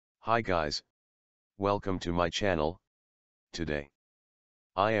Hi guys, welcome to my channel. Today,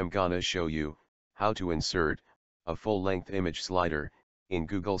 I am gonna show you how to insert a full-length image slider in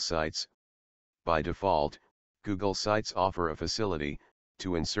Google Sites. By default, Google Sites offer a facility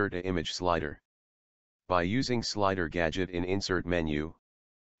to insert an image slider by using slider gadget in insert menu,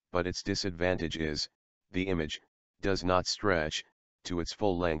 but its disadvantage is, the image does not stretch to its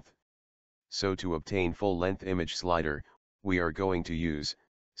full length. So to obtain full-length image slider, we are going to use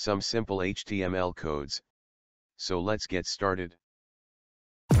some simple HTML codes. So let's get started.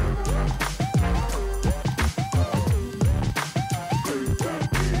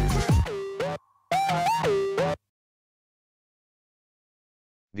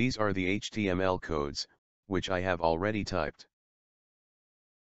 These are the HTML codes, which I have already typed.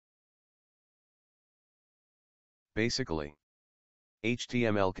 Basically,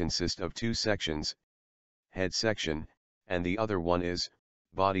 HTML consists of two sections, head section, and the other one is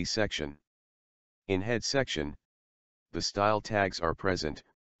body section. In head section, the style tags are present,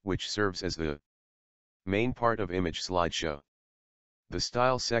 which serves as the main part of image slideshow. The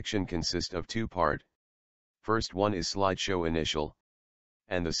style section consists of two parts. First one is slideshow initial,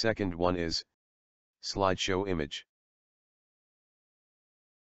 and the second one is slideshow image.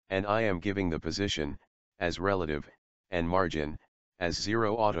 And I am giving the position as relative and margin as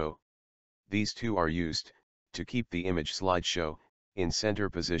 0 auto. These two are used to keep the image slideshow in center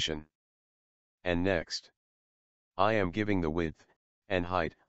position. And next, I am giving the width and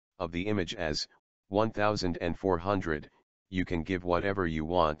height of the image as 1400. You can give whatever you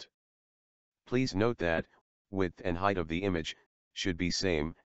want. Please note that width and height of the image should be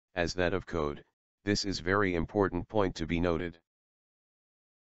same as that of code. This is very important point to be noted.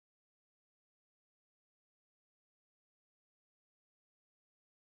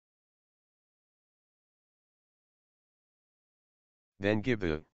 Then give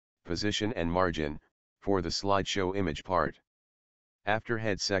the position and margin for the slideshow image part. After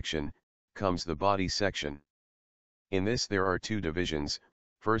head section comes the body section. In this there are two divisions,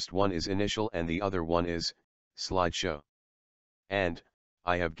 first one is initial and the other one is slideshow. And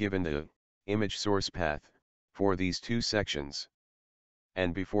I have given the image source path for these two sections.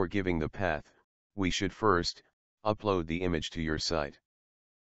 And before giving the path, we should first upload the image to your site.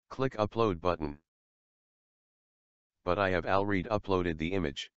 Click Upload button. But I have already uploaded the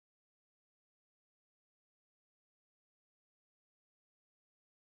image.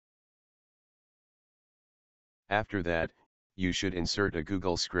 After that, you should insert a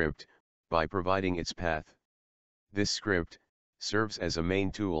Google script by providing its path. This script serves as a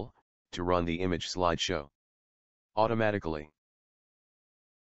main tool to run the image slideshow automatically.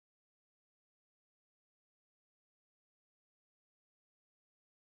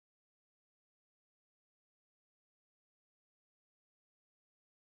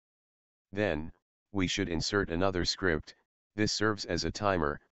 Then, we should insert another script. This serves as a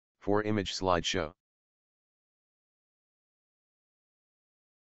timer for image slideshow.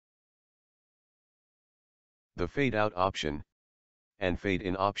 The fade out option and fade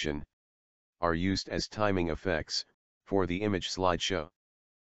in option are used as timing effects for the image slideshow.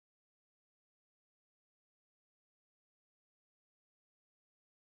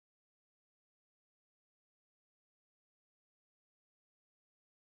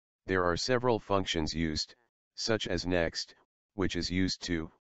 There are several functions used, such as next, which is used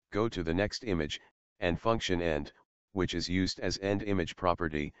to go to the next image, and function end, which is used as end image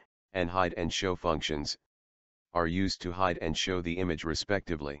property, and hide and show functions are used to hide and show the image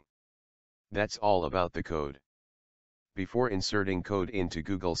respectively. That's all about the code. Before inserting code into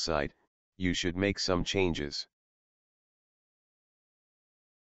Google Site, you should make some changes.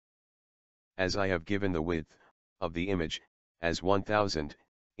 As I have given the width of the image as 1000,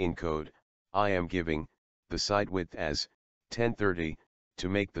 in code, I am giving the site width as 1030 to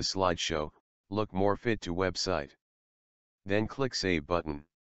make the slideshow look more fit to website. Then click Save button.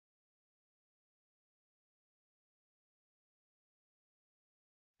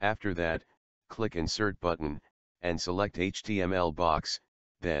 After that, click Insert button and select HTML box,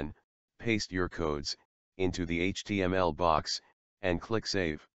 then paste your codes into the HTML box and click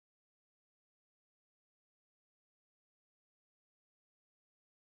Save.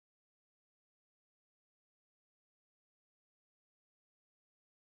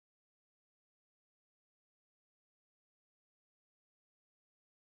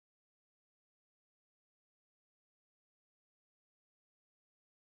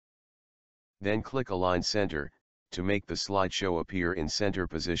 Then click Align Center to make the slideshow appear in center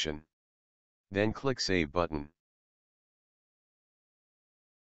position. Then click Save button.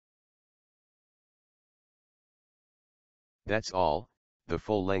 That's all. The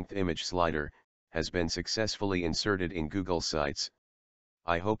full-length image slider has been successfully inserted in Google Sites.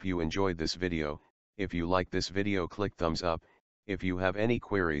 I hope you enjoyed this video. If you like this video, click thumbs up. If you have any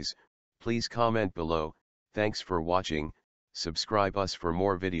queries, please comment below. Thanks for watching. Subscribe us for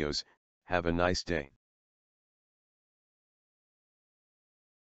more videos. Have a nice day.